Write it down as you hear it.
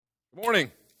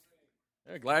Morning.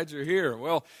 Yeah, glad you're here.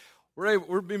 Well,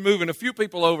 we'll be moving a few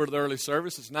people over to the early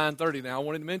service. It's 9:30 now. I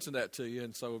wanted to mention that to you,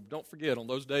 and so don't forget, on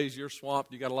those days you're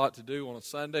swamped, you got a lot to do on a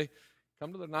Sunday,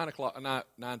 come to the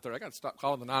 9:30. I got to stop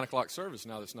calling the 9 o'clock service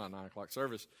now. That's not 9 o'clock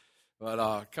service,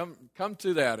 but come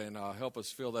to that and help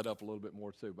us fill that up a little bit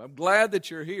more too. But I'm glad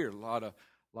that you're here. A lot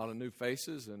of new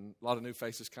faces, and a lot of new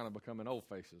faces kind of becoming old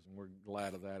faces, and we're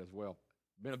glad of that as well.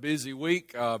 Been a busy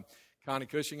week. Connie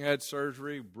Cushing had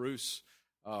surgery. Bruce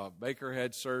Baker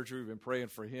had surgery. We've been praying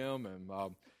for him. And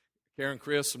Karen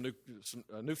Chris,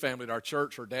 a new family at our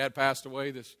church. Her dad passed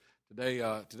away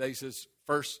today's his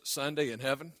first Sunday in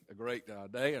heaven. A great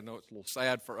day. I know it's a little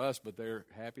sad for us, but they're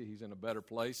happy. He's in a better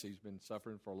place. He's been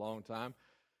suffering for a long time.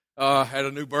 Had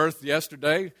a new birth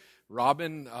yesterday.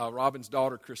 Robin's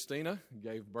daughter Christina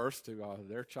gave birth to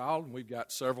their child, and we've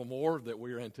got several more that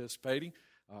we are anticipating.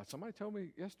 Somebody told me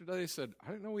yesterday, they said,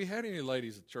 I didn't know we had any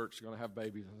ladies at church going to have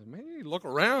babies. I said, man, you look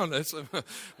around.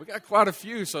 We got quite a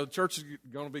few, so the church is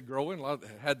going to be growing.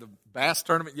 Had the bass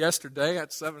tournament yesterday.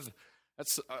 That's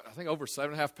I think over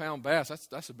 7.5 pound bass.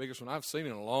 That's the biggest one I've seen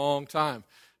in a long time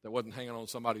that wasn't hanging on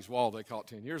somebody's wall. They caught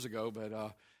 10 years ago. But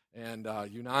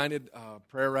United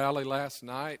prayer rally last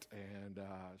night, and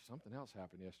something else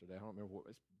happened yesterday. I don't remember what.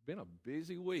 It's been a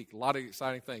busy week. A lot of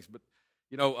exciting things. But,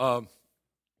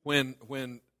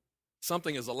 when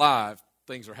something is alive,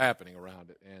 things are happening around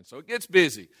it. And so it gets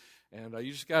busy. And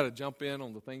you just got to jump in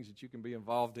on the things that you can be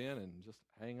involved in and just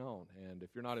hang on. And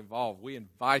if you're not involved, we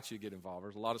invite you to get involved.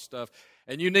 There's a lot of stuff.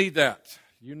 And you need that.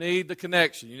 You need the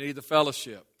connection. You need the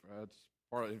fellowship.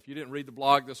 If you didn't read the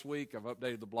blog this week, I've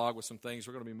updated the blog with some things.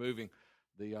 We're going to be moving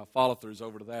the follow-throughs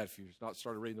over to that. If you've not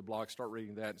started reading the blog, start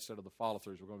reading that instead of the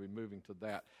follow-throughs. We're going to be moving to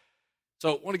that.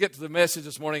 So I want to get to the message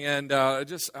this morning, and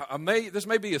this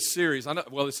may be a series.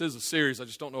 This is a series. I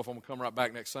just don't know if I'm going to come right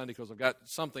back next Sunday because I've got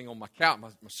something on my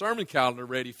sermon calendar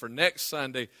ready for next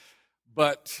Sunday.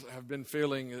 But I've been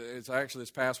feeling, it's actually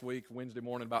this past week, Wednesday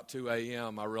morning about 2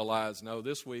 a.m., I realized, no,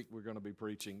 this week we're going to be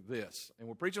preaching this. And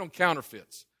we're preaching on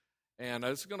counterfeits. And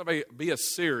it's going to be a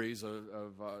series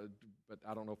but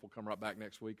I don't know if we'll come right back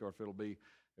next week or if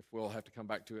we'll have to come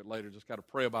back to it later. Just got to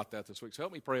pray about that this week. So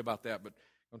help me pray about that. But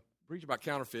I'm going to preach about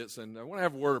counterfeits, and I want to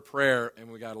have a word of prayer,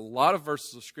 and we got a lot of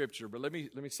verses of Scripture. But let me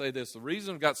say this. The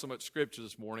reason I've got so much Scripture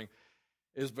this morning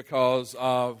is because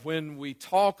when we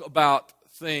talk about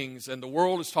things, and the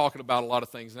world is talking about a lot of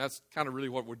things, and that's kind of really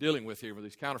what we're dealing with here with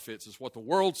these counterfeits, is what the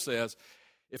world says.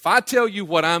 If I tell you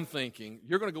what I'm thinking,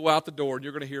 you're going to go out the door and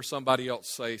you're going to hear somebody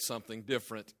else say something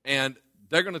different, and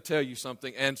they're going to tell you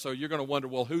something, and so you're going to wonder,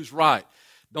 well, who's right?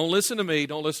 Don't listen to me,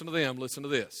 don't listen to them, listen to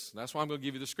this. That's why I'm going to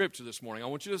give you the Scripture this morning. I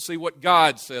want you to see what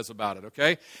God says about it,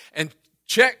 okay? And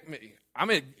check me.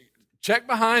 Check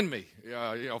behind me.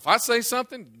 If I say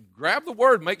something, grab the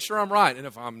word, make sure I'm right. And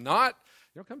if I'm not,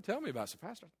 come tell me about it. So,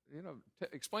 Pastor,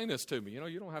 explain this to me.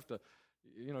 You don't have to,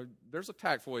 there's a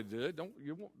tactful way to do it. Don't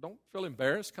feel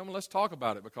embarrassed. Come and let's talk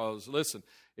about it because, listen,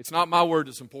 it's not my word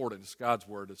that's important. It's God's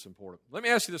word that's important. Let me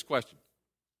ask you this question.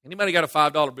 Anybody got a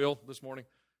 $5 bill this morning?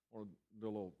 Or do a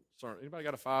little sermon. Anybody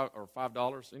got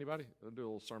 $5? Anybody? I'll do a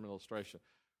little sermon illustration.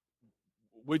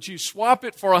 Would you swap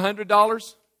it for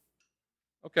 $100?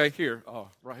 Okay, here. Oh,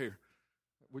 right here.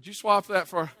 Would you swap that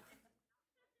for?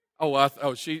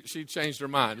 She changed her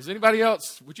mind. Is anybody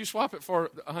else? Would you swap it for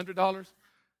 $100?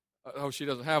 She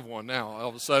doesn't have one now. All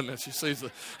of a sudden, she sees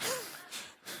the.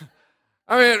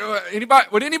 Anybody?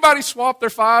 Would anybody swap their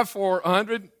 $5 for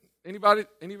 $100? Anybody?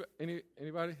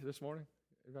 Anybody this morning?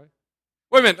 Anybody?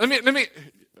 Wait a minute.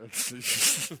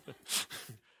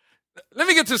 Let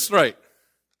me get this straight.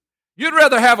 You'd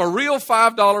rather have a real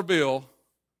 $5 bill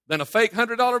than a fake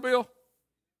 $100 bill?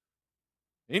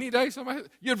 Any day, somebody.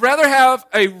 You'd rather have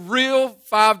a real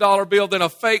 $5 bill than a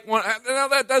fake one. Now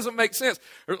that doesn't make sense.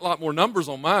 There's a lot more numbers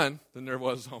on mine than there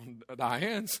was on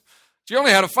Diane's. She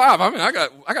only had a 5.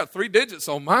 I got 3 digits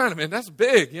on mine. That's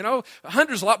big.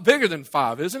 100's a lot bigger than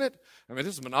 5, isn't it? This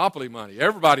is monopoly money.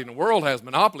 Everybody in the world has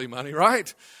monopoly money,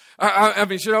 right?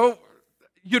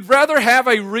 You'd rather have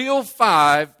a real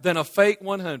 5 than a fake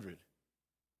 100.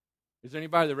 Is there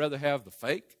anybody that'd rather have the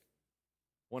fake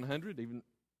 100, even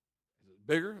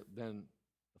bigger than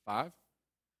the 5?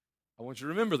 I want you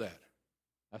to remember that.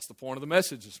 That's the point of the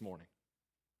message this morning.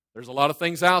 There's a lot of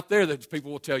things out there that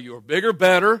people will tell you are bigger,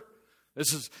 better.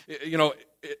 This is,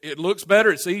 it looks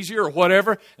better, it's easier, or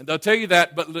whatever, and they'll tell you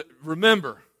that, but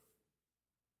remember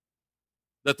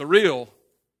that the real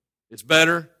is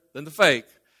better than the fake,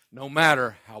 no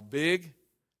matter how big,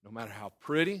 no matter how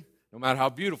pretty, no matter how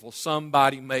beautiful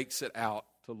somebody makes it out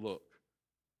to look.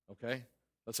 Okay?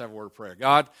 Let's have a word of prayer.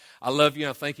 God, I love you,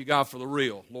 and I thank you, God, for the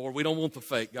real. Lord, we don't want the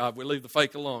fake, God. We leave the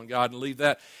fake alone, God, and leave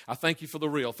that. I thank you for the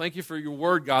real. Thank you for your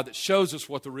word, God, that shows us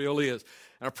what the real is.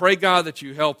 And I pray, God, that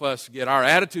you help us get our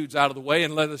attitudes out of the way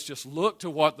and let us just look to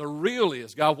what the real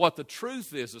is, God, what the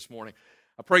truth is this morning.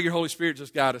 I pray your Holy Spirit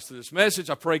just guide us through this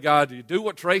message. I pray, God, you do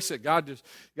what Trey said. God,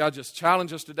 just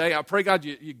challenge us today. I pray, God,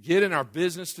 you get in our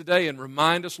business today and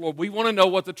remind us, Lord, we want to know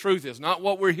what the truth is, not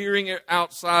what we're hearing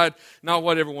outside, not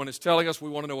what everyone is telling us. We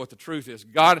want to know what the truth is.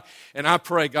 God, and I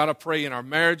pray in our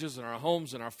marriages and our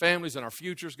homes and our families and our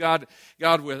futures, God,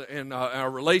 in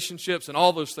our relationships and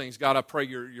all those things, God, I pray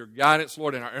your guidance,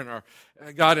 Lord, in our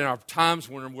times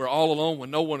when we're all alone,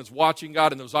 when no one is watching,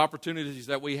 God, and those opportunities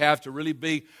that we have to really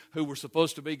be who we're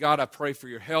supposed to be, God, I pray for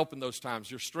your help in those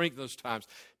times, your strength in those times.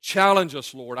 Challenge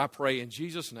us, Lord, I pray in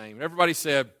Jesus' name. And everybody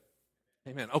said,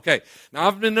 amen. Okay, now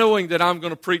I've been knowing that I'm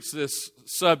going to preach this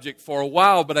subject for a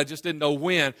while, but I just didn't know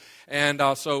when. And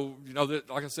so,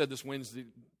 like I said, this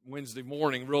Wednesday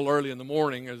morning, real early in the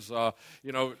morning, is,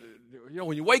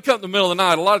 when you wake up in the middle of the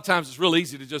night, a lot of times it's real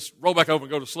easy to just roll back over and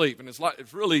go to sleep. And it's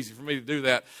real easy for me to do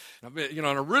that. And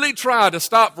I really tried to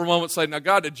stop for a moment and say, now,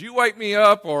 God, did you wake me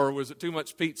up, or was it too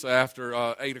much pizza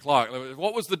after 8 o'clock?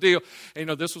 What was the deal? And,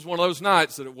 this was one of those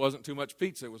nights that it wasn't too much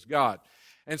pizza, it was God.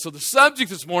 And so the subject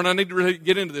this morning, I need to really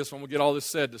get into this when we get all this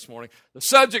said this morning. The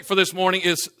subject for this morning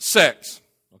is sex,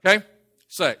 okay?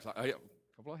 Sex. A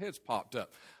couple of heads popped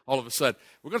up all of a sudden.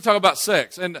 We're going to talk about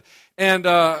sex. And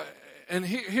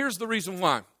here's the reason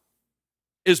why.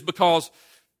 Is because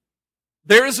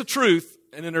there is a truth,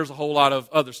 and then there's a whole lot of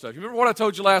other stuff. You remember what I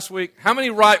told you last week? How many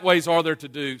right ways are there to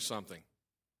do something?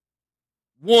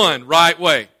 One right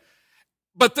way.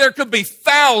 But there could be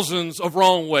thousands of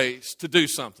wrong ways to do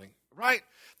something, right?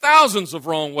 Thousands of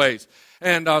wrong ways.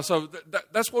 And so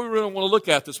that's what we really want to look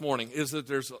at this morning, is that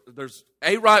there's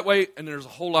a right way and there's a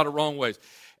whole lot of wrong ways.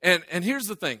 And here's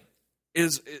the thing,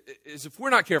 is if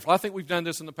we're not careful, I think we've done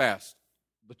this in the past.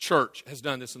 The church has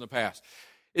done this in the past.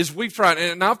 Is we've tried,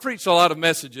 and I've preached a lot of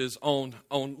messages on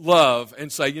love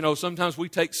and say, sometimes we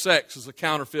take sex as a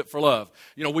counterfeit for love.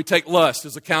 We take lust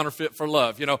as a counterfeit for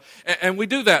love, and we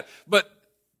do that. But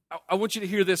I want you to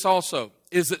hear this also,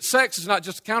 is that sex is not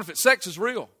just a counterfeit. Sex is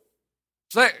real.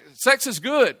 Sex is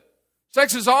good.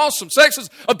 Sex is awesome. Sex is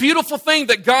a beautiful thing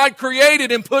that God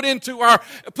created and put into our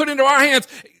hands.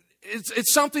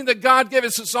 It's something that God gave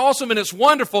us. It's awesome and it's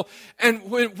wonderful.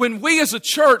 And when we as a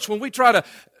church, when we try to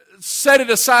set it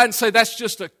aside and say that's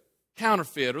just a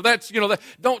counterfeit, or that's,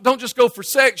 don't just go for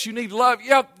sex, you need love.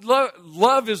 Yeah,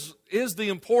 love is the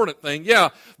important thing, yeah.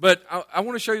 But I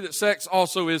want to show you that sex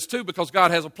also is too, because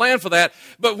God has a plan for that.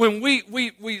 But when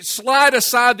we slide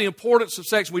aside the importance of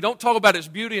sex, we don't talk about its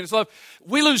beauty and its love,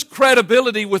 we lose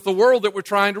credibility with the world that we're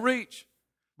trying to reach.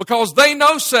 Because they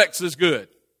know sex is good.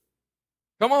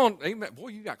 Come on, amen. Boy,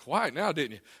 you got quiet now,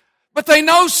 didn't you? But they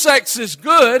know sex is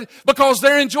good because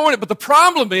they're enjoying it. But the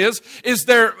problem is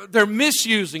they're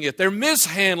misusing it. They're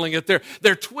mishandling it.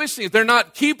 They're twisting it. They're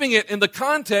not keeping it in the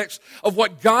context of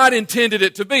what God intended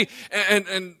it to be.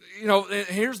 And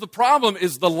here's the problem,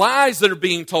 is the lies that are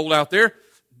being told out there.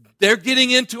 They're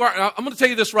getting into I'm going to tell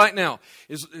you this right now,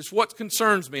 is what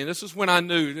concerns me. And this is when I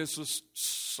knew, this was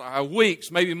weeks,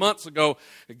 maybe months ago,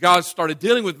 that God started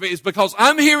dealing with me, is because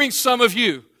I'm hearing some of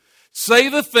you say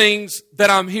the things that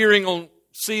I'm hearing on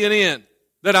CNN,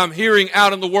 that I'm hearing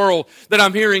out in the world, that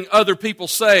I'm hearing other people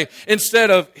say, instead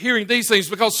of hearing these things,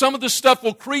 because some of this stuff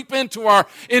will creep into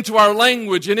our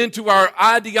language and into our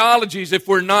ideologies if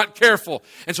we're not careful.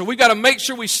 And so we've got to make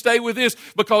sure we stay with this,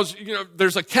 because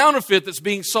there's a counterfeit that's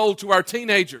being sold to our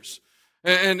teenagers.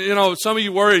 And some of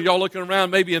you worried, y'all looking around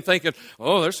maybe and thinking,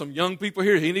 oh, there's some young people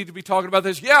here. He needs to be talking about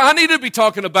this. Yeah, I need to be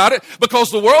talking about it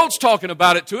because the world's talking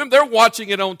about it to him. They're watching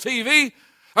it on TV.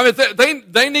 I mean,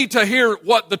 they need to hear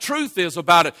what the truth is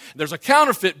about it. There's a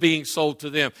counterfeit being sold to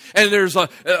them. And there's a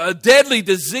deadly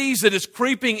disease that is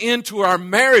creeping into our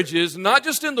marriages, not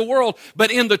just in the world,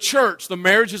 but in the church, the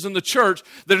marriages in the church,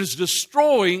 that is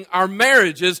destroying our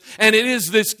marriages. And it is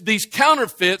these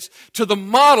counterfeits to the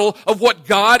model of what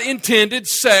God intended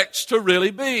sex to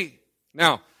really be.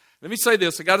 Now, let me say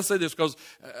this. I got to say this because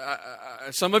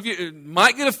some of you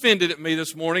might get offended at me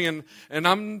this morning, and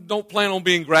I don't plan on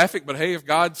being graphic, but hey, if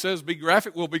God says be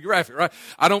graphic, we'll be graphic, right?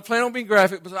 I don't plan on being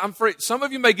graphic, but I'm afraid some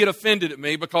of you may get offended at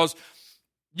me because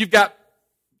you've got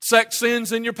sex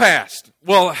sins in your past.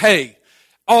 Well, hey,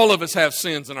 all of us have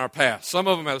sins in our past. Some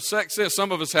of them have sex sins.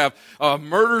 Some of us have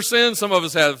murder sins. Some of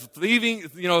us have thieving,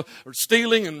 or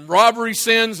stealing and robbery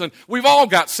sins, and we've all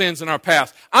got sins in our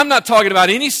past. I'm not talking about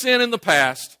any sin in the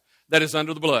past that is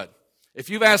under the blood. If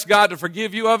you've asked God to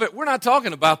forgive you of it, we're not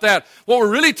talking about that. What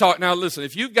we're really talking, now listen,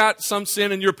 if you've got some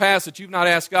sin in your past that you've not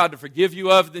asked God to forgive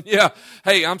you of, then yeah,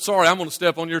 hey, I'm sorry, I'm going to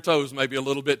step on your toes maybe a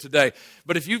little bit today.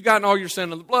 But if you've gotten all your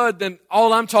sin in the blood, then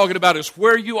all I'm talking about is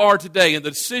where you are today and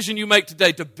the decision you make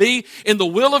today to be in the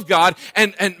will of God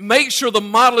and make sure the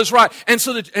model is right. And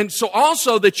so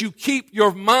also that you keep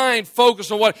your mind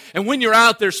focused on what, and when you're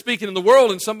out there speaking in the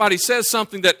world and somebody says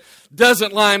something that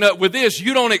doesn't line up with this,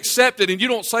 you don't accept it and you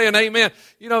don't say an amen.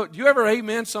 You know, do you ever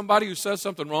amen somebody who says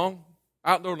something wrong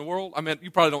out there in the world? I mean, you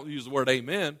probably don't use the word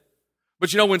amen.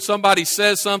 But you know, when somebody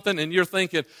says something and you're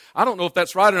thinking, I don't know if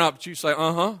that's right or not, but you say,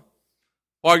 uh-huh.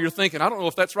 While you're thinking, I don't know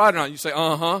if that's right or not, you say,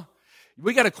 uh-huh.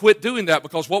 We got to quit doing that,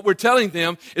 because what we're telling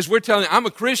them is we're telling them, I'm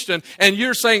a Christian, and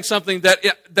you're saying something that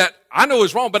I know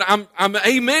is wrong, but I'm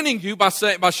amening you by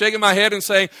shaking my head and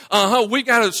saying, we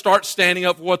got to start standing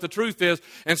up for what the truth is.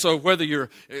 And so whether you're,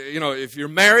 if you're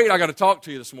married, I got to talk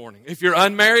to you this morning. If you're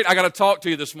unmarried, I got to talk to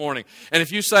you this morning. And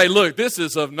if you say, look, this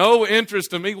is of no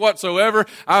interest to me whatsoever,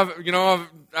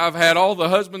 I've had all the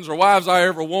husbands or wives I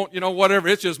ever want, whatever.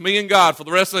 It's just me and God for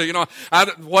the rest of the,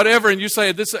 whatever. And you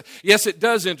say this, yes, it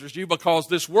does interest you, because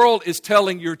this world is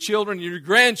telling your children, your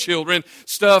grandchildren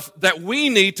stuff that we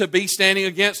need to be standing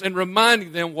against and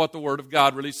reminding them what the Word of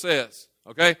God really says.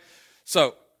 Okay?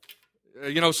 So,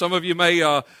 some of you may,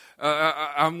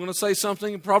 I'm going to say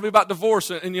something probably about divorce.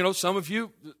 And, some of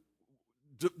you,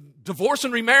 divorce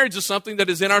and remarriage is something that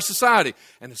is in our society,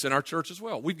 and it's in our church as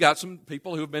well. We've got some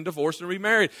people who have been divorced and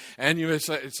remarried, and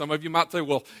some of you might say,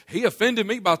 well, he offended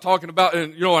me by talking about,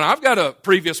 and I've got a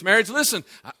previous marriage. Listen,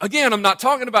 again, I'm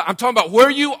talking about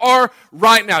where you are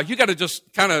right now. You got to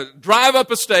just kind of drive up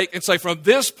a stake and say, from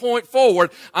this point forward,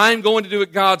 I'm going to do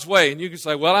it God's way. And you can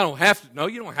say, well, I don't have to. No,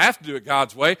 you don't have to do it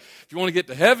God's way. If you want to get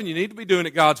to heaven, you need to be doing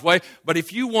it God's way. But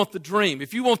if you want the dream,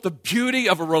 if you want the beauty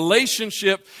of a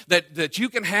relationship that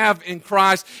you can have in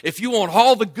Christ, if you want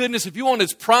all the goodness, if you want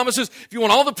His promises, if you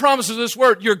want all the promises of this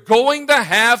Word, you're going to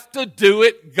have to do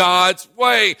it God's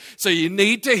way. So you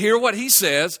need to hear what He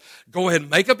says, go ahead and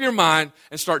make up your mind,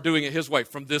 and start doing it His way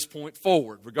from this point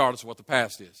forward, regardless of what the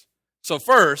past is. So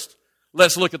first,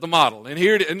 let's look at the model. And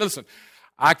listen,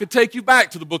 I could take you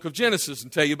back to the book of Genesis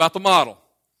and tell you about the model.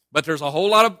 But there's a whole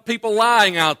lot of people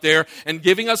lying out there and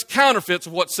giving us counterfeits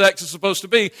of what sex is supposed to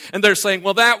be. And they're saying,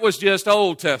 well, that was just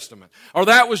Old Testament. Or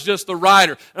that was just the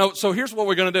writer. So here's what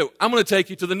we're going to do. I'm going to take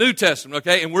you to the New Testament,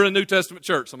 okay? And we're a New Testament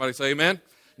church. Somebody say amen.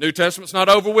 New Testament's not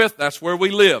over with. That's where we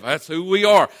live. That's who we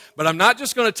are. But I'm not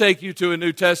just going to take you to a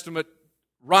New Testament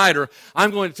writer. I'm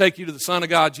going to take you to the Son of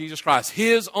God, Jesus Christ.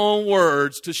 His own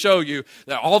words to show you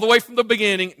that all the way from the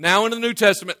beginning, now into the New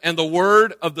Testament, and the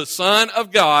word of the Son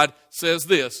of God says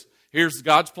this. Here's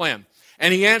God's plan.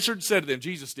 And He answered and said to them,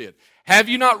 Jesus did, have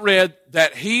you not read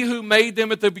that He who made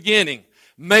them at the beginning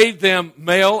made them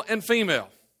male and female?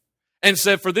 And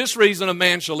said, for this reason a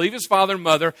man shall leave his father and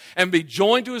mother and be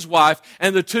joined to his wife,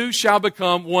 and the two shall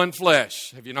become one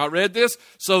flesh. Have you not read this?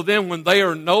 So then they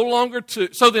are no longer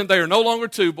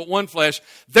two, but one flesh.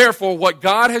 Therefore, what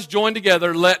God has joined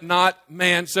together, let not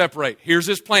man separate. Here's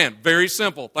His plan. Very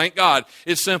simple. Thank God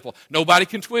it's simple. Nobody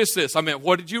can twist this.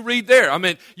 What did you read there?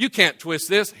 You can't twist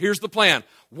this. Here's the plan.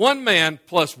 One man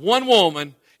plus one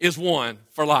woman is one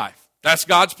for life. That's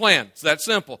God's plan. It's that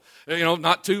simple.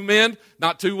 Not two men,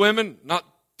 not two women, not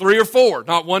three or four,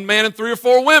 not one man and three or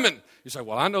four women. You say,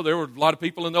 well, I know there were a lot of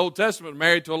people in the Old Testament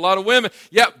married to a lot of women.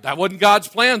 Yep, that wasn't God's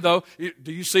plan, though.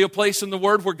 Do you see a place in the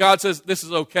Word where God says, this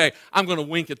is okay, I'm going to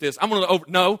wink at this.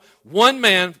 No, one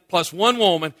man plus one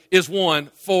woman is one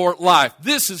for life.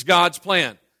 This is God's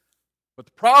plan. But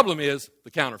the problem is the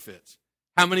counterfeits.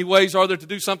 How many ways are there to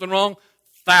do something wrong?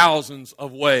 Thousands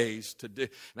of ways to do.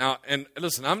 Now, and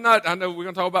listen, I know we're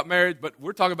going to talk about marriage, but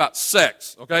we're talking about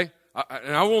sex, okay?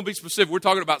 And I won't be specific. We're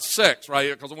talking about sex right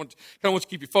here, because I want to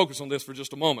keep you focused on this for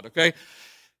just a moment, okay?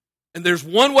 And there's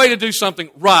one way to do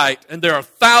something right, and there are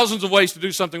thousands of ways to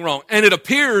do something wrong. And it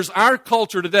appears our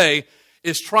culture today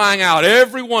is trying out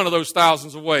every one of those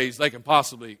thousands of ways they can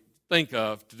possibly think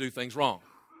of to do things wrong.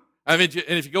 And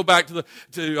if you go back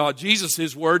to Jesus,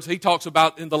 His words, He talks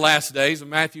about in the last days, in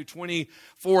Matthew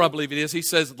 24, I believe it is, He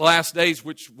says the last days,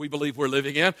 which we believe we're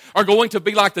living in, are going to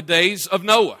be like the days of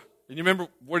Noah. And you remember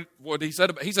what He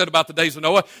said? He said about the days of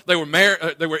Noah, they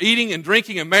were eating and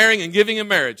drinking and marrying and giving in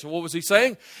marriage. So what was He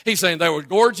saying? He's saying they were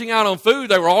gorging out on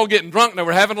food, they were all getting drunk, and they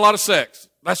were having a lot of sex.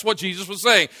 That's what Jesus was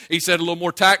saying. He said a little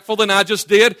more tactful than I just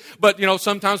did. But,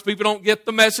 sometimes people don't get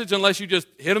the message unless you just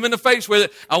hit them in the face with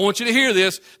it. I want you to hear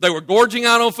this. They were gorging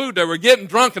out on food. They were getting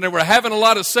drunk, and they were having a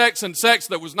lot of sex, and sex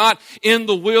that was not in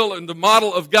the will and the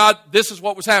model of God. This is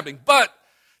what was happening. But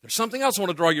There's something else I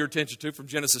want to draw your attention to from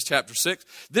Genesis chapter 6.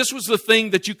 This was the thing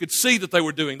that you could see that they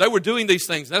were doing. They were doing these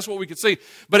things. That's what we could see.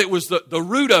 But it was the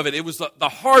root of it. It was the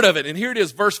heart of it. And here it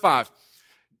is, verse 5.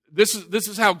 This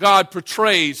is how God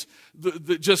portrays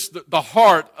the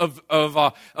heart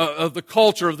of the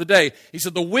culture of the day. He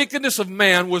said, the wickedness of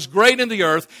man was great in the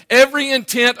earth. Every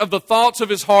intent of the thoughts of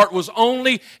his heart was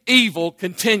only evil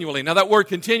continually. Now that word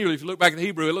continually, if you look back in the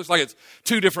Hebrew, it looks like it's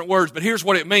two different words, but here's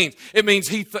what it means. It means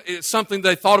it's something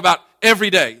they thought about every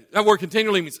day. That word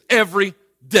continually means every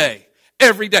day.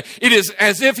 Every day. It is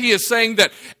as if he is saying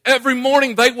that every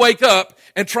morning they wake up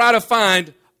and try to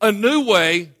find a new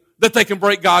way that they can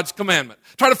break God's commandment.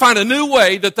 Try to find a new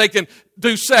way that they can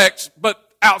do sex, but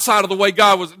outside of the way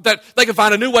God was, that they can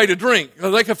find a new way to drink,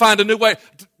 or they can find a new way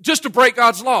just to break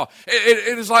God's law.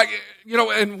 It is like,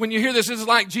 and when you hear this, it's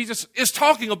like Jesus is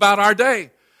talking about our day.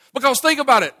 Because think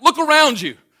about it. Look around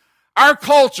you. Our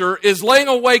culture is laying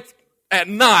awake at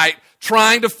night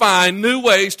trying to find new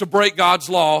ways to break God's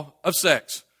law of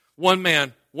sex. One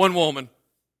man, one woman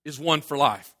is one for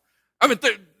life. I mean,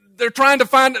 they're trying to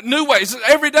find new ways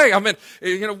every day. I mean,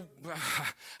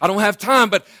 I don't have time,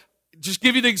 but just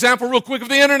give you the example real quick of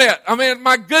the internet. I mean,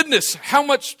 my goodness, how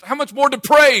much more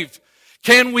depraved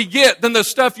can we get than the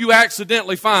stuff you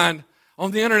accidentally find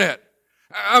on the internet?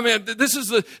 I mean, this is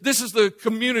the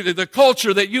community, the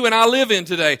culture that you and I live in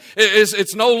today.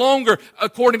 It's no longer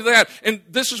according to that. And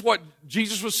this is what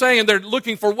Jesus was saying. They're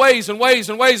looking for ways and ways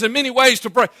and ways and many ways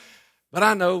to pray. But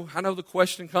I know the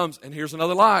question comes, and here's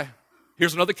another lie.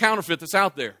 Here's another counterfeit that's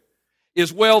out there.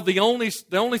 Is, well, the only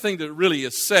thing that really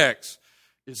is sex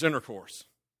is intercourse.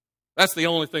 That's the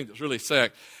only thing that's really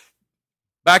sex.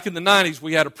 Back in the 90s,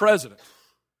 we had a president.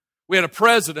 We had a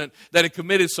president that had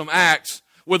committed some acts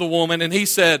with a woman, and he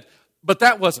said, but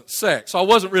that wasn't sex. So I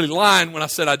wasn't really lying when I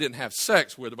said I didn't have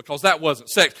sex with her, because that wasn't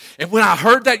sex. And when I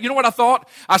heard that, you know what I thought?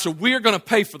 I said, we're going to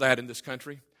pay for that in this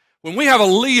country. When we have a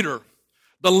leader,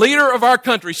 the leader of our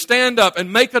country, stand up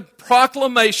and make a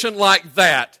proclamation like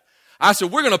that, I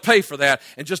said, we're going to pay for that.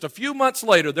 And just a few months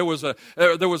later, there was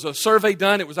a survey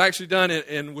done. It was actually done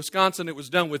in Wisconsin. It was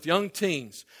done with young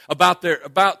teens about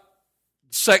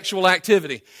sexual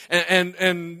activity.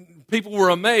 And people were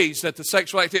amazed at the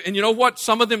sexual activity. And you know what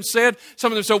some of them said?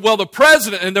 Some of them said, well, the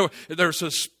president, and there's a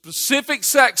specific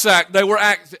sex act they were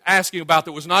asking about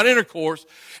that was not intercourse.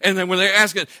 And then when they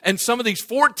asked it, and some of these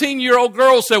 14-year-old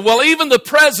girls said, well, even the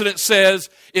president says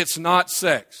it's not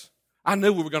sex. I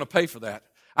knew we were going to pay for that.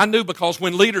 I knew, because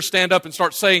when leaders stand up and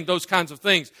start saying those kinds of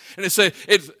things and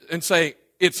say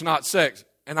it's not sex,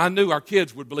 and I knew our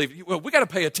kids would believe it. Well, we got to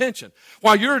pay attention.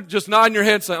 While you're just nodding your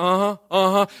head saying,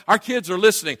 our kids are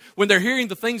listening. When they're hearing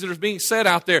the things that are being said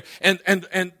out there, and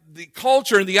the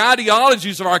culture and the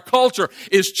ideologies of our culture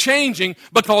is changing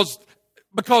because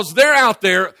they're out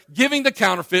there giving the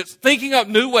counterfeits, thinking up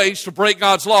new ways to break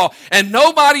God's law, and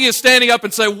nobody is standing up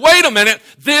and saying, wait a minute,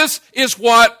 this is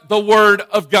what the Word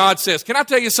of God says. Can I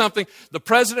tell you something? The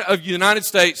President of the United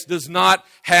States does not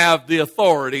have the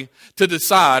authority to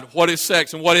decide what is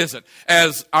sex and what isn't.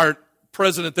 As our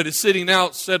president that is sitting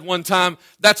now said one time,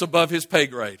 that's above his pay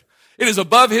grade. It is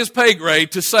above his pay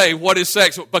grade to say what is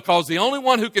sex, because the only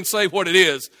one who can say what it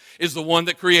is the one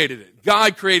that created it.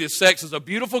 God created sex as a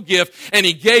beautiful gift, and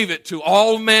He gave it to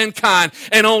all mankind,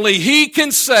 and only He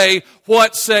can say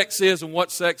what sex is and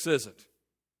what sex isn't.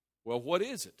 Well, what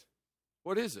is it?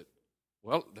 What is it?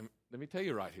 Well, let me tell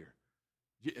you right here.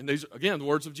 And these, again, the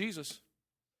words of Jesus.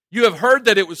 You have heard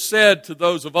that it was said to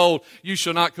those of old, you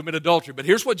shall not commit adultery. But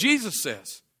here's what Jesus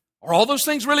says. Are all those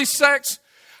things really sex?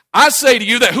 I say to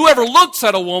you that whoever looks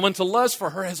at a woman to lust for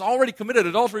her has already committed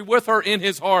adultery with her in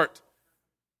his heart.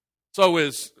 So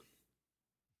is,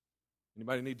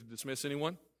 anybody need to dismiss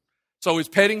anyone? So is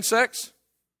petting sex?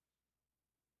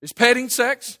 Is petting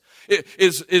sex?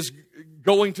 Is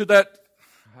going to that,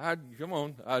 come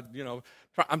on,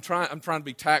 I'm trying to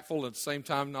be tactful at the same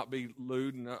time, not be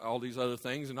lewd and all these other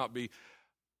things, and not be.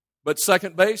 But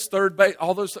second base, third base,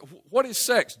 all those. What is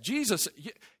sex? Jesus,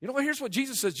 you know what? Here's what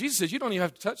Jesus says. Jesus says you don't even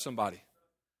have to touch somebody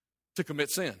to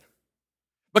commit sin.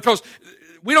 Because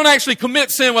we don't actually commit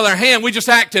sin with our hand. We just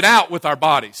act it out with our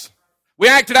bodies. We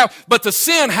act it out, but the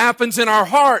sin happens in our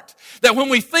heart. That when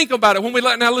we think about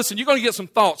it, now listen, you're going to get some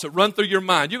thoughts that run through your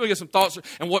mind. You're going to get some thoughts,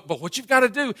 but what you've got to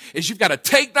do is you've got to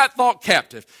take that thought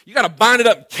captive. You've got to bind it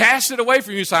up and cast it away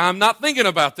from you. Say, I'm not thinking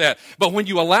about that. But when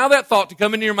you allow that thought to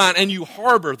come into your mind and you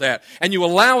harbor that and you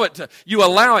allow it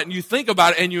and you think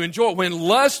about it and you enjoy it, when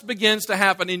lust begins to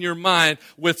happen in your mind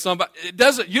with somebody,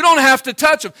 you don't have to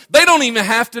touch them. They don't even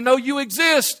have to know you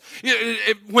exist.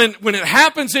 When it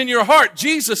happens in your heart,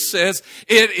 Jesus says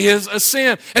it is a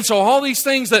sin. And so all these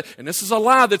things and this is a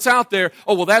lie that's out there,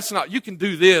 oh, well, that's not, you can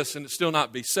do this and it still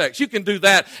not be sex. You can do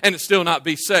that and it still not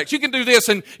be sex. You can do this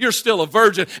and you're still a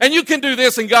virgin. And you can do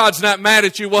this and God's not mad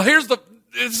at you. Well,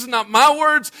 this is not my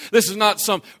words. This is not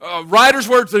some writer's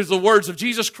words. These are the words of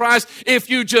Jesus Christ. If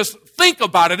you just think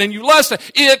about it and you listen,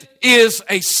 it is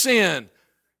a sin.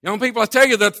 Young people, I tell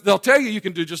you that they'll tell you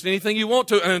can do just anything you want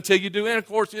to, and until you do, and of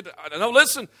course, no,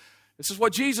 listen, this is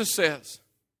what Jesus says.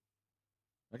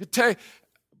 I can tell you,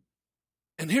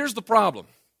 and here's the problem,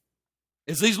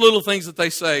 is these little things that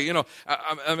they say,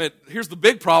 I mean, here's the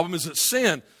big problem is it's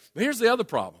sin, but here's the other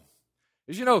problem,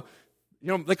 is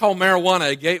they call marijuana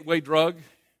a gateway drug.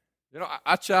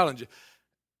 I challenge you,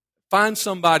 find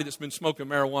somebody that's been smoking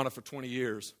marijuana for 20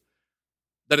 years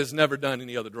that has never done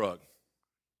any other drug.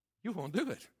 You won't do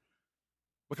it.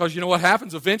 Because you know what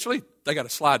happens eventually? They got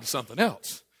to slide to something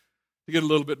else to get a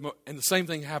little bit more. And the same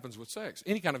thing happens with sex.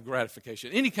 Any kind of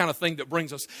gratification, any kind of thing that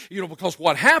brings us, because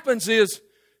what happens is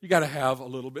you got to have a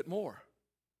little bit more.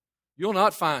 You'll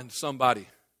not find somebody.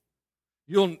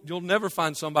 You'll never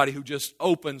find somebody who just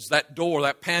opens that door,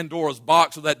 that Pandora's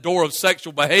box, or that door of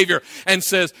sexual behavior and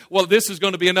says, well, this is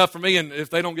going to be enough for me, and if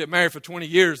they don't get married for 20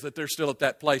 years, that they're still at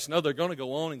that place. No, they're going to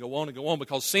go on and go on and go on,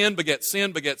 because sin begets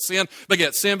sin, begets sin,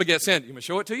 begets sin, begets sin. You may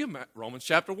show it to you, Romans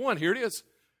chapter 1. Here it is.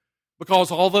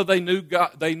 Because although they knew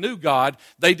God,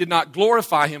 they did not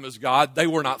glorify Him as God. They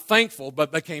were not thankful,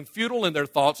 but became futile in their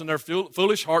thoughts, and their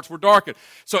foolish hearts were darkened.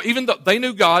 So even though they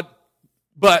knew God,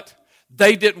 but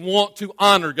they didn't want to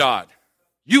honor God.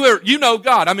 You know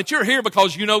God. I mean, you're here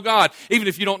because you know God. Even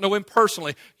if you don't know Him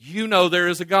personally, you know there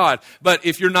is a God. But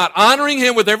if you're not honoring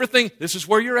Him with everything, this is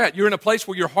where you're at. You're in a place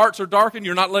where your hearts are darkened.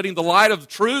 You're not letting the light of the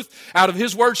truth out of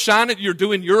His Word shine it. You're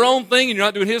doing your own thing and you're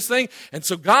not doing His thing. And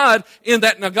so God,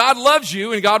 now God loves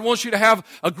you and God wants you to have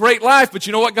a great life. But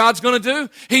you know what God's going to do?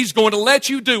 He's going to let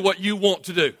you do what you want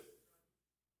to do.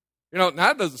 Now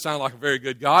that doesn't sound like a very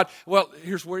good God. Well,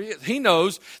 here's where He is. He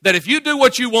knows that if you do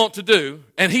what you want to do,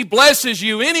 and He blesses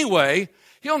you anyway,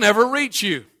 He'll never reach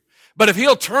you. But if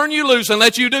He'll turn you loose and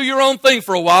let you do your own thing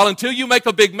for a while until you make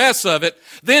a big mess of it,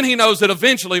 then He knows that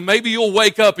eventually maybe you'll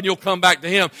wake up and you'll come back to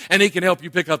Him, and He can help you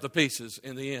pick up the pieces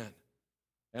in the end.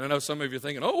 And I know some of you are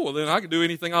thinking, oh, well, then I can do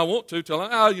anything I want to till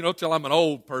I'm an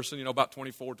old person, about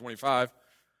 24, 25.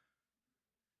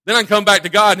 Then I can come back to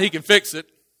God and He can fix it.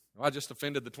 Well, I just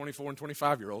offended the 24 and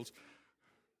 25-year-olds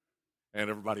and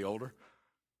everybody older.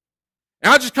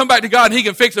 And I'll just come back to God and He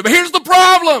can fix it. But here's the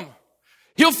problem.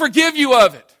 He'll forgive you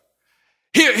of it.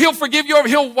 He'll forgive you of it.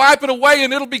 He'll wipe it away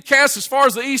and it'll be cast as far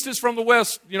as the east is from the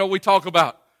west, we talk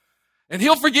about. And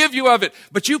He'll forgive you of it.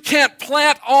 But you can't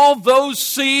plant all those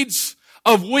seeds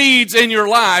of weeds in your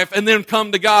life and then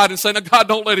come to God and say, no, God,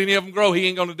 don't let any of them grow. He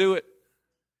ain't going to do it.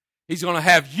 He's going to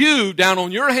have you down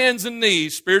on your hands and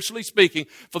knees, spiritually speaking,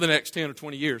 for the next 10 or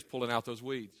 20 years pulling out those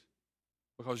weeds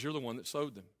because you're the one that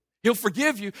sowed them. He'll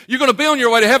forgive you. You're going to be on your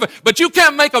way to heaven, but you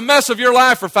can't make a mess of your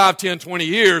life for 5, 10, 20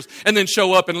 years and then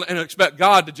show up and expect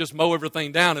God to just mow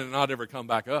everything down and not ever come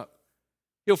back up.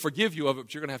 He'll forgive you of it,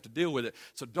 but you're going to have to deal with it.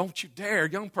 So don't you dare,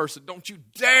 young person, don't you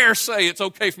dare say it's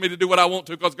okay for me to do what I want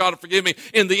to because God will forgive me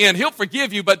in the end. He'll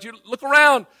forgive you, but you look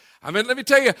around. I mean, let me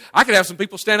tell you, I could have some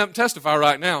people stand up and testify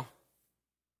right now.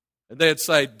 And they'd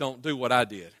say, don't do what I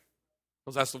did.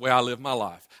 Because that's the way I live my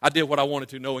life. I did what I wanted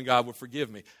to, knowing God would forgive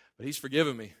me. But He's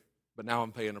forgiven me. But now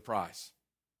I'm paying the price.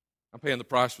 I'm paying the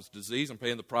price with disease. I'm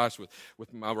paying the price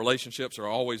with my relationships are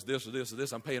always this or this or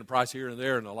this. I'm paying the price here and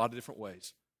there in a lot of different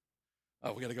ways.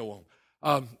 Oh, we got to go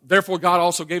on. Therefore, God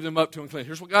also gave them up to uncleanness.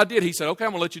 Here's what God did. He said, okay,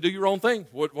 I'm going to let you do your own thing,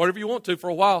 whatever you want to for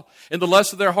a while. In the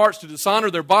lust of their hearts to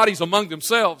dishonor their bodies among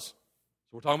themselves.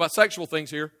 So we're talking about sexual things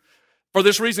here. For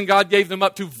this reason, God gave them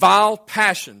up to vile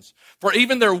passions. For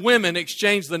even their women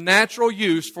exchanged the natural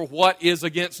use for what is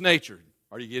against nature.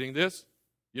 Are you getting this?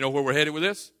 You know where we're headed with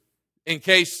this? In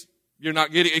case you're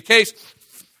not getting, in case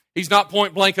He's not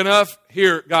point blank enough,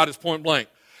 here God is point blank.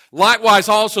 Likewise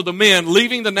also the men,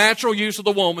 leaving the natural use of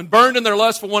the woman, burned in their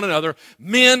lust for one another,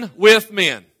 men with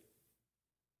men,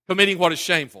 committing what is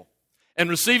shameful, and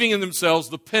receiving in themselves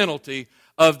the penalty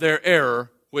of their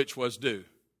error which was due.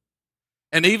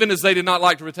 And even as they did not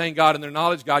like to retain God in their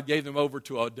knowledge, God gave them over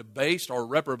to a debased or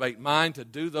reprobate mind to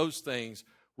do those things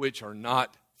which are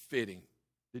not fitting.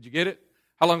 Did you get it?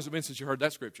 How long has it been since you heard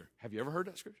that scripture? Have you ever heard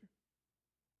that scripture?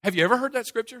 Have you ever heard that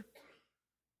scripture?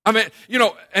 I mean,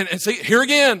 and see, here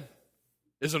again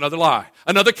is another lie,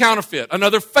 another counterfeit,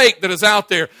 another fake that is out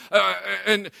there.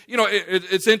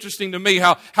 It's interesting to me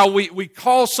how we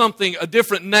call something a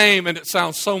different name and it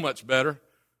sounds so much better.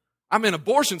 I mean,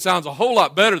 abortion sounds a whole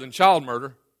lot better than child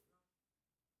murder,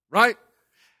 right?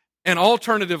 An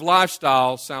alternative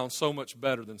lifestyle sounds so much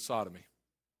better than sodomy.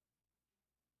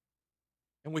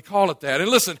 And we call it that. And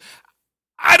listen,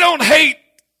 I don't hate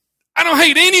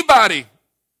anybody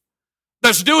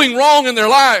that's doing wrong in their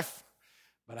life.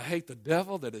 But I hate the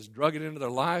devil that has drug it into their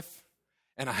life.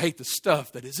 And I hate the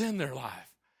stuff that is in their life.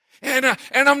 And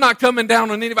I'm not coming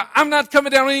down on anybody. I'm not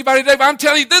coming down on anybody today, but I'm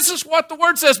telling you, this is what the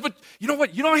Word says. But you know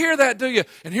what? You don't hear that, do you?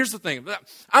 And here's the thing.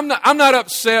 I'm not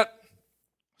upset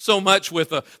so much with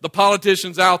the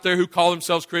politicians out there who call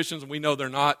themselves Christians, and we know they're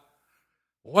not.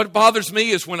 What bothers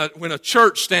me is when a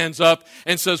church stands up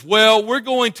and says, well, we're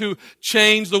going to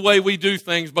change the way we do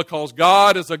things because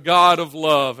God is a God of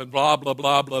love and blah, blah,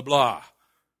 blah, blah, blah.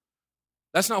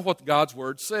 That's not what God's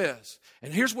Word says.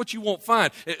 And here's what you won't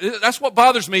find. That's what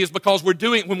bothers me is because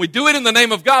when we do it in the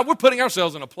name of God, we're putting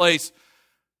ourselves in a place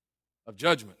of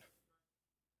judgment.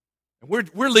 And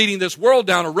we're leading this world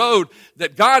down a road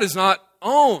that God is not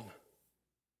on.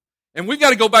 And we've got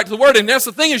to go back to the Word. And that's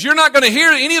the thing is you're not going to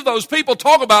hear any of those people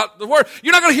talk about the Word.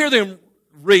 You're not going to hear them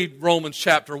read Romans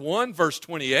chapter 1, verse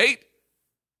 28.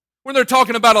 When they're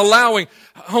talking about allowing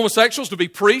homosexuals to be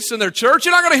priests in their church,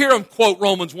 you're not going to hear them quote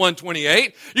Romans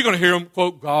 1:28. You're going to hear them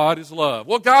quote, God is love.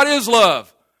 Well, God is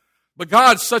love. But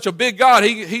God's such a big God,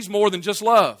 He's more than just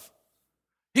love.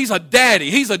 He's a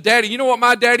daddy. He's a daddy. You know what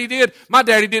my daddy did? My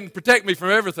daddy didn't protect me from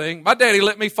everything. My daddy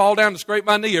let me fall down and scrape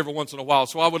my knee every once in a while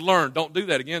so I would learn. Don't do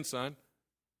that again, son.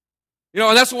 You know,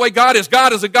 and that's the way God is.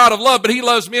 God is a God of love, but He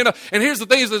loves me enough. And here's the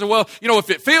thing is, well, you know, if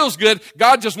it feels good,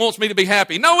 God just wants me to be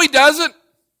happy. No, He doesn't.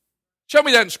 Show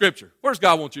me that in Scripture. Where does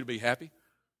God want you to be happy?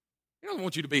 He doesn't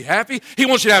want you to be happy. He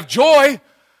wants you to have joy.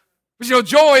 But you know,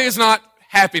 joy is not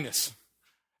happiness.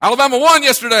 Alabama won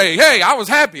yesterday. Hey, I was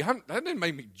happy. That didn't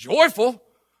make me joyful.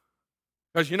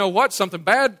 Because you know what? Something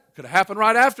bad could have happened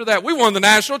right after that. We won the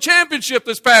national championship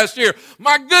this past year.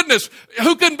 My goodness,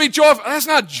 who couldn't be joyful? That's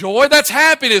not joy, that's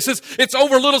happiness. It's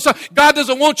over little stuff. God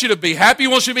doesn't want you to be happy. He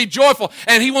wants you to be joyful.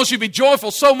 And He wants you to be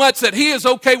joyful so much that He is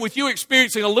okay with you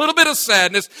experiencing a little bit of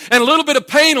sadness and a little bit of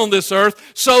pain on this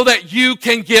earth so that you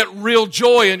can get real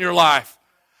joy in your life.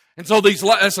 And so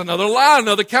that's another lie,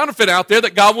 another counterfeit out there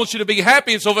that God wants you to be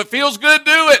happy. And so if it feels good,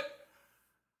 do it.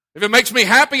 If it makes me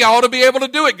happy, I ought to be able to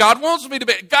do it. God wants me to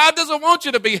be. God doesn't want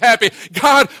you to be happy.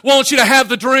 God wants you to have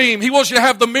the dream. He wants you to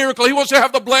have the miracle. He wants you to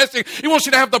have the blessing. He wants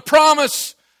you to have the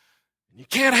promise. You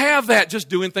can't have that just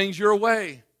doing things your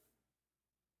way.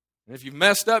 And if you've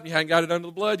messed up, you haven't got it under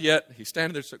the blood yet, He's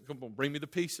standing there saying, come on, bring me the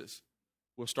pieces.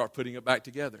 We'll start putting it back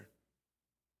together.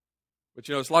 But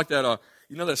you know, it's like that,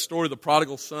 you know that story of the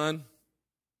prodigal son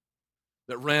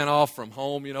that ran off from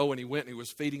home, you know, when he went and he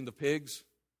was feeding the pigs?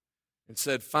 And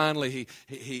said finally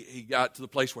he got to the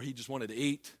place where he just wanted to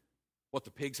eat what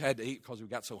the pigs had to eat because he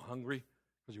got so hungry,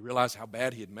 because he realized how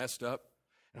bad he had messed up.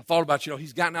 And I thought about, you know,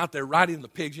 he's gotten out there riding the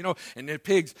pigs, you know, and the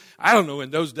pigs, I don't know, in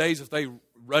those days if they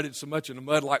rutted so much in the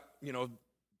mud like, you know,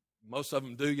 most of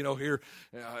them do, you know, here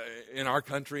in our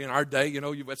country, in our day, you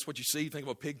know, that's what you see. You think of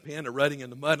a pig pen or rutting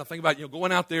in the mud. And I think about, you know,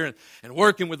 going out there and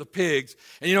working with the pigs.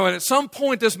 And, you know, and at some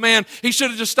point this man, he should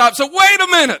have just stopped. So wait a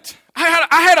minute. I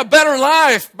had a better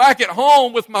life back at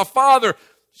home with my father,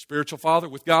 spiritual father,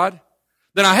 with God,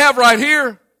 than I have right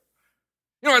here.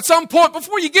 You know, at some point,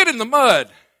 before you get in the mud,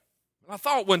 I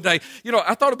thought one day, you know,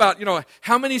 I thought about, you know,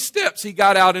 how many steps he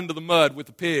got out into the mud with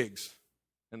the pigs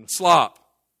and the slop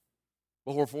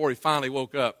before he finally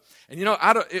woke up. And, you know,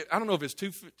 I don't know if it's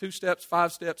two steps,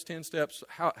 5 steps, 10 steps,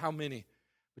 how many.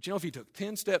 But, you know, if he took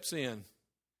 10 steps in,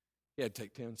 he had to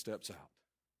take 10 steps out.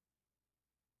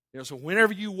 You know, so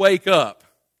whenever you wake up,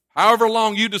 however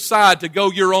long you decide to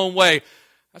go your own way,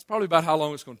 that's probably about how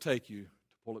long it's going to take you to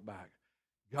pull it back.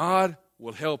 God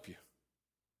will help you.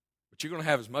 But you're going to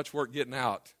have as much work getting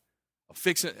out of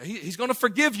fixing it. He's going to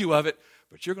forgive you of it,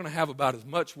 but you're going to have about as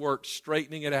much work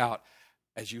straightening it out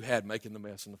as you had making the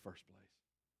mess in the first place.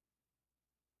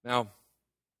 Now,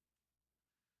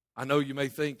 I know you may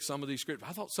think some of these scriptures,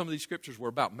 I thought some of these scriptures were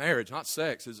about marriage, not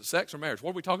sex. Is it sex or marriage?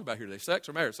 What are we talking about here today? Sex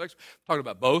or marriage? Sex? We're talking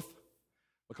about both,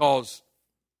 because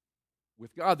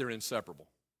with God, they're inseparable.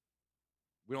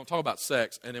 We don't talk about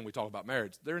sex and then we talk about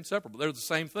marriage. They're inseparable. They're the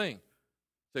same thing.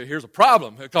 So here's a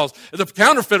problem, because the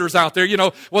counterfeiters out there, you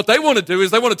know, what they want to do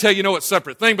is they want to tell you, no, it's a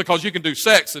separate thing because you can do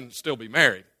sex and still be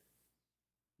married.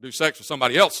 Do sex with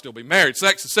somebody else, still be married.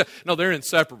 Sex is no, they're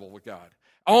inseparable with God.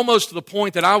 Almost to the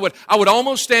point that I would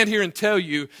almost stand here and tell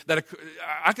you that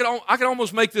I could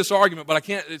almost make this argument, but I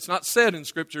can't. It's not said in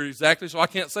Scripture exactly, so I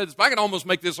can't say this. But I can almost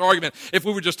make this argument if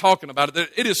we were just talking about it. That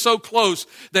it is so close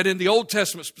that in the Old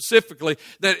Testament specifically,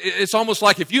 that it's almost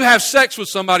like if you have sex with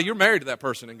somebody, you're married to that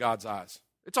person in God's eyes.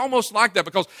 It's almost like that,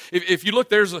 because if you look,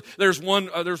 there's one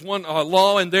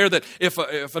law in there that if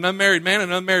an unmarried man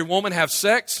and an unmarried woman have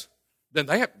sex, then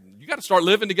you got to start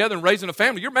living together and raising a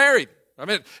family. You're married. I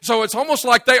mean, so it's almost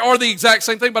like they are the exact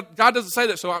same thing, but God doesn't say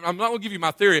that. So I'm not going to give you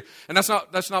my theory, and that's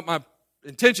not my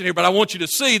intention here. But I want you to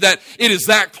see that it is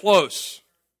that close.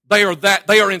 They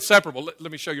are inseparable.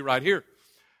 Let me show you right here.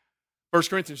 1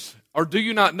 Corinthians, or do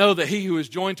you not know that he who is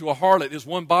joined to a harlot is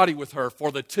one body with her? For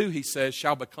the two, he says,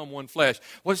 shall become one flesh.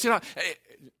 Well,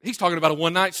 he's talking about a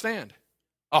one-night stand,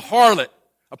 a harlot,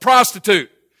 a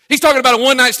prostitute. He's talking about a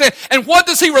one-night stand. And what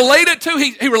does he relate it to?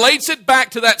 He relates it back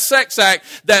to that sex act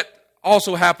that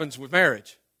also happens with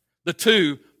marriage. The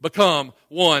two become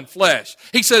one flesh.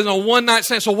 He says a one-night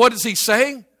stand. So what is he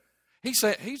saying?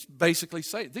 He's basically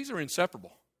saying these are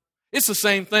inseparable. It's the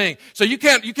same thing. So you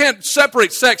can't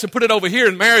separate sex and put it over here,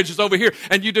 and marriage is over here,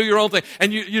 and you do your own thing,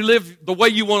 and you live the way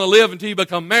you want to live until you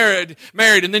become married,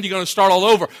 and then you're going to start all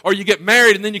over. Or you get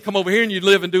married, and then you come over here and you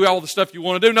live and do all the stuff you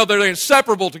want to do. No, they're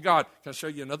inseparable to God. Can I show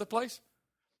you another place?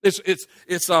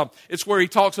 It's where he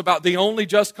talks about the only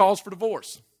just cause for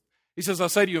divorce. He says, I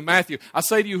say to you in Matthew, I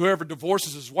say to you, whoever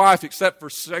divorces his wife except for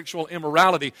sexual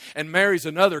immorality and marries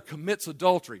another commits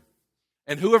adultery.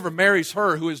 And whoever marries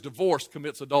her who is divorced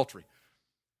commits adultery.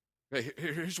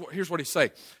 Here's what he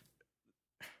say.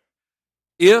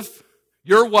 If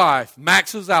your wife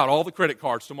maxes out all the credit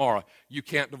cards tomorrow, you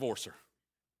can't divorce her.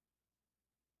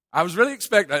 I was really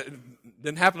expecting, it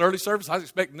didn't happen early service, I was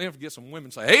expecting them to get some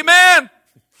women say, amen!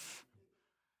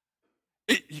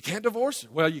 You can't divorce her.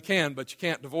 Well, you can, but you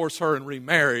can't divorce her and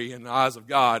remarry in the eyes of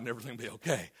God and everything will be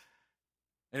okay.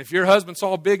 And if your husband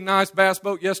saw a big, nice bass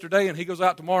boat yesterday and he goes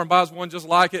out tomorrow and buys one just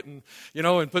like it and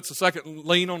puts a second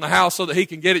lien on the house so that he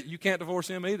can get it, you can't divorce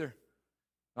him either.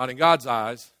 Not in God's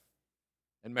eyes,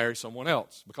 and marry someone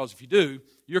else. Because if you do,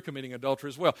 you're committing adultery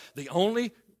as well. The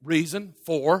only reason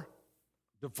for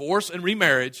divorce and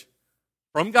remarriage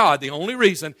from God, the only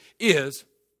reason is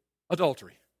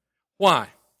adultery. Why?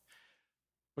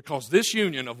 Because this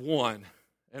union of one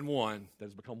and one that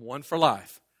has become one for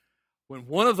life, when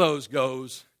one of those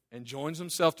goes and joins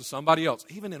himself to somebody else,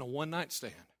 even in a one-night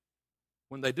stand,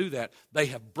 when they do that, they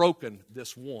have broken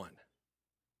this one.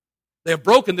 They have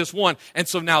broken this one, and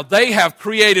so now they have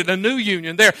created a new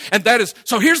union there. And that is,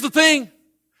 so here's the thing,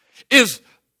 is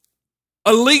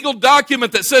a legal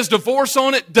document that says divorce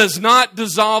on it does not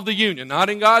dissolve the union, not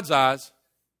in God's eyes,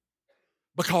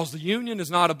 because the union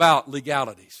is not about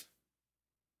legalities.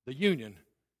 The union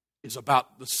is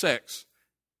about the sex.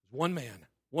 One man,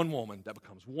 one woman that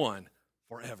becomes one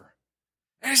forever.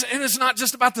 And it's not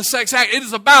just about the sex act. It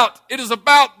is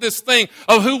about this thing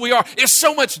of who we are. It's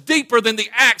so much deeper than the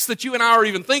acts that you and I are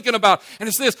even thinking about. And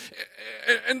it's this.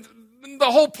 And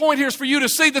the whole point here is for you to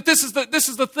see that this is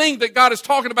the thing that God is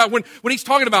talking about when he's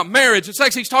talking about marriage and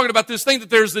sex. He's talking about this thing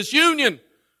that there's this union.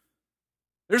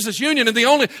 There's this union, and the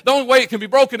only way it can be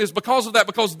broken is because of that,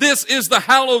 because this is the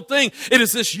hallowed thing. It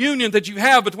is this union that you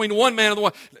have between one man and the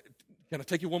one. Can I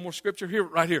take you one more scripture here?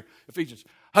 Right here, Ephesians.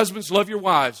 Husbands, love your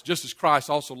wives, just as Christ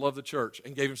also loved the church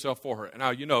and gave himself for her. And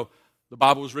now, the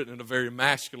Bible was written in a very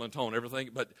masculine tone, everything,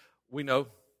 but we know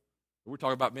we're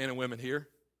talking about men and women here.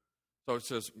 So it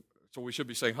says, so we should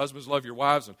be saying, husbands, love your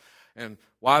wives, and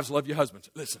wives, love your husbands.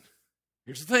 Listen,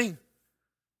 here's the thing.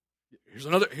 Here's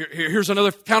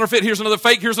another counterfeit. Here's another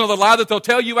fake. Here's another lie that they'll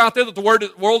tell you out there that the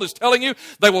world is telling you.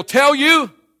 They will tell you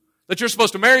that you're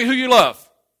supposed to marry who you love.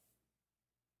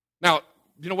 Now,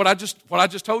 you know what I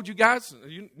just told you guys?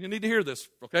 You need to hear this,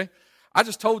 okay? I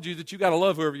just told you that you got to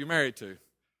love whoever you're married to.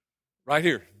 Right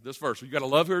here, this verse. You got to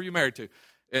love whoever you're married to.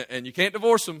 And you can't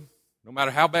divorce them, no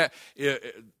matter how bad.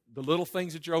 The little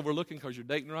things that you're overlooking because you're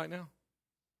dating right now.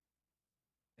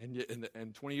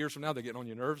 And 20 years from now, they're getting on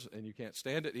your nerves and you can't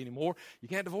stand it anymore. You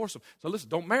can't divorce them. So listen,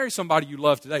 don't marry somebody you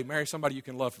love today. Marry somebody you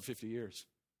can love for 50 years.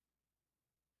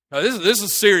 Now, this is a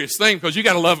serious thing because you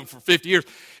got to love them for 50 years.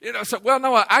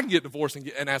 I can get divorced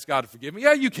and ask God to forgive me.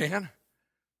 Yeah, you can.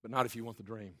 But not if you want the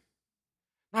dream.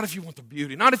 Not if you want the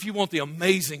beauty. Not if you want the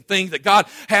amazing thing that God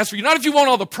has for you. Not if you want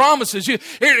all the promises.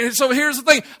 So here's the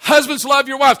thing. Husbands, love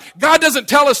your wives. God doesn't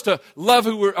tell us to love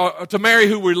to marry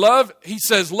who we love. He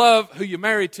says love who you're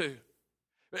married to.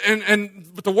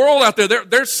 But the world out there,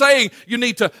 they're saying you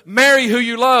need to marry who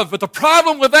you love. But the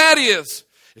problem with that is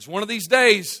one of these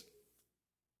days,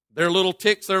 their little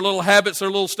ticks, their little habits, their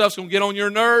little stuff's going to get on your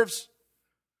nerves.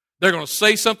 They're going to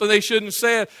say something they shouldn't have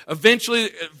said. Eventually,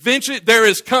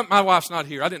 my wife's not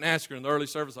here. I didn't ask her in the early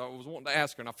service. I was wanting to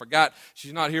ask her, and I forgot.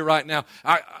 She's not here right now.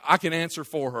 I can answer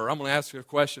for her. I'm going to ask her a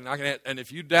question. And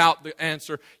if you doubt the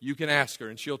answer, you can ask her,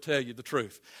 and she'll tell you the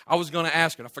truth. I was going to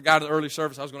ask her, and I forgot in the early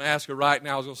service. I was going to ask her right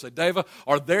now. I was going to say, Dava,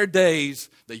 are there days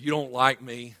that you don't like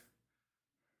me?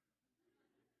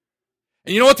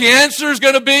 And you know what the answer is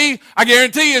going to be? I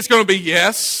guarantee you it's going to be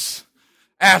yes.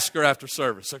 Ask her after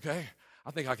service, okay? I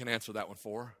think I can answer that one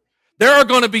for her. There are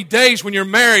going to be days when you're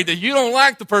married that you don't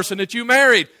like the person that you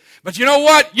married. But you know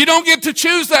what? You don't get to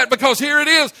choose that, because here it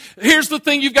is. Here's the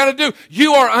thing you've got to do.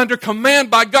 You are under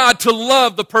command by God to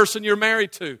love the person you're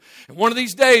married to. And one of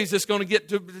these days it's going to get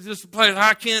to this place,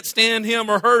 I can't stand him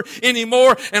or her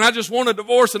anymore, and I just want a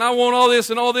divorce, and I want all this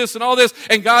and all this and all this.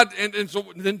 And God, and so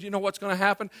then you know what's going to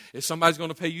happen? Is somebody's going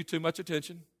to pay you too much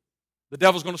attention. The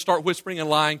devil's going to start whispering and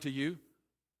lying to you.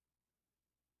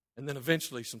 And then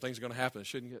eventually some things are going to happen that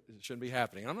shouldn't be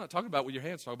happening. And I'm not talking about with your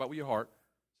hands, I'm talking about with your heart.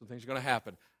 Some things are going to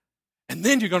happen. And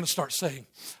then you're going to start saying,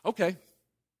 okay,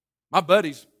 my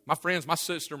buddies, my friends, my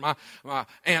sister, my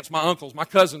aunts, my uncles, my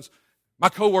cousins, my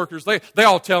coworkers, they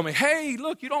all tell me, hey,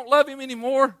 look, you don't love him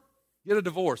anymore. Get a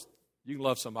divorce. You can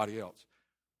love somebody else.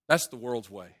 That's the world's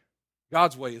way.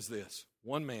 God's way is this: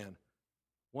 one man,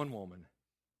 one woman,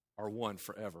 are one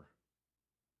forever.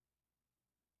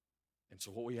 And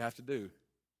so what we have to do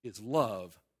is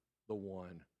love the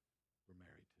one we're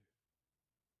married to.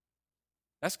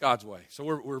 That's God's way. So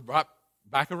we're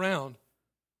back around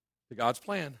to God's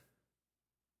plan.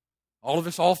 All of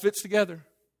this all fits together.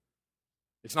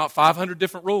 It's not 500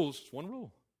 different rules. It's one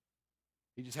rule.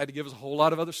 He just had to give us a whole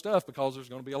lot of other stuff, because there's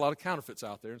going to be a lot of counterfeits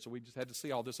out there. And so we just had to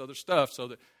see all this other stuff so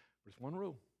that there's one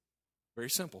rule. Very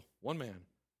simple. One man,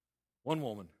 one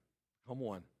woman, become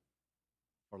one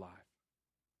for life.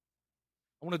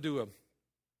 I want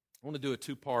to do a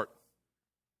two-part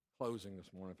closing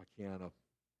this morning if I can.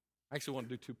 I actually want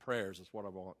to do two prayers. That's what I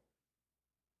want.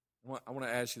 I want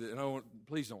to ask you that,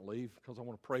 please don't leave, because I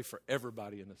want to pray for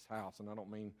everybody in this house. And I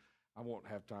don't mean I won't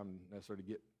have time necessarily to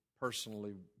get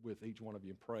personally with each one of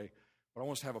you and pray, but I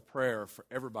want us to have a prayer for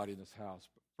everybody in this house.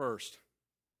 But first,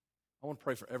 I want to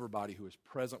pray for everybody who is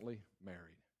presently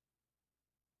married.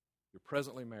 You're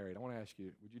presently married. I want to ask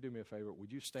you, would you do me a favor?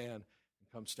 Would you stand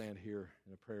and come stand here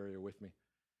in the prayer area with me?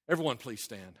 Everyone, please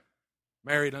stand.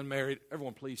 Married, unmarried,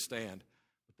 everyone, please stand.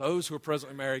 But those who are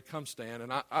presently married, come stand.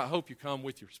 And I hope you come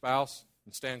with your spouse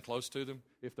and stand close to them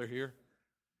if they're here.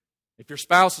 If your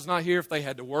spouse is not here, if they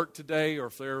had to work today, or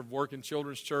if they're working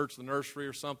children's church, the nursery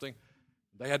or something,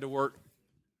 they had to work,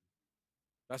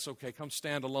 that's okay. Come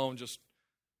stand alone just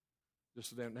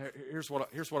then. Here's what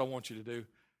I want you to do.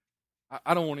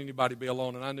 I don't want anybody to be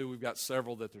alone, and I knew we've got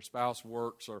several that their spouse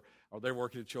works, or they're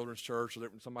working at children's church, or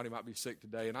somebody might be sick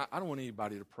today, and I don't want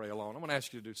anybody to pray alone. I'm going to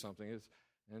ask you to do something,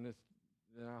 and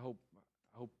I hope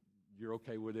you're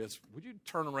okay with this. Would you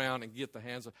turn around and get the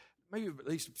hands of maybe at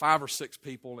least 5 or 6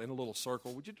 people in a little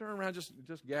circle? Would you turn around, just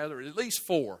gather at least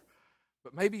 4,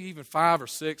 but maybe even 5 or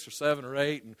 6 or 7 or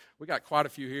 8, and we got quite a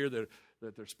few here that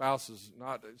their spouse is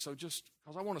not. So just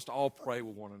because I want us to all pray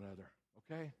with one another,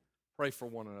 okay? Pray for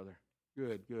one another.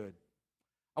 Good.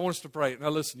 I want us to pray. Now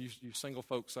listen, you single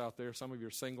folks out there, some of you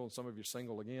are single and some of you are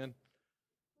single again.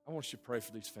 I want you to pray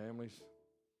for these families.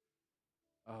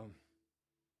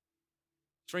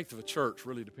 Strength of a church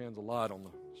really depends a lot on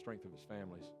the strength of its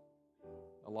families.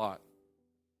 A lot.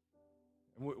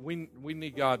 And we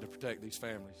need God to protect these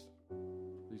families,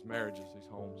 these marriages, these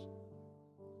homes.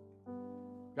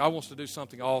 God wants to do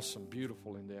something awesome,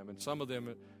 beautiful in them. And some of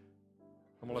them,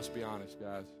 come on, let's be honest,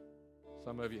 guys.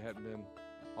 Some of you hadn't been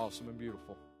awesome and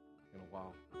beautiful in a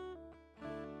while.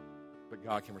 But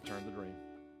God can return the dream.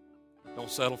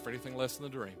 Don't settle for anything less than the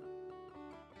dream.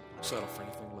 Don't settle for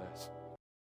anything less.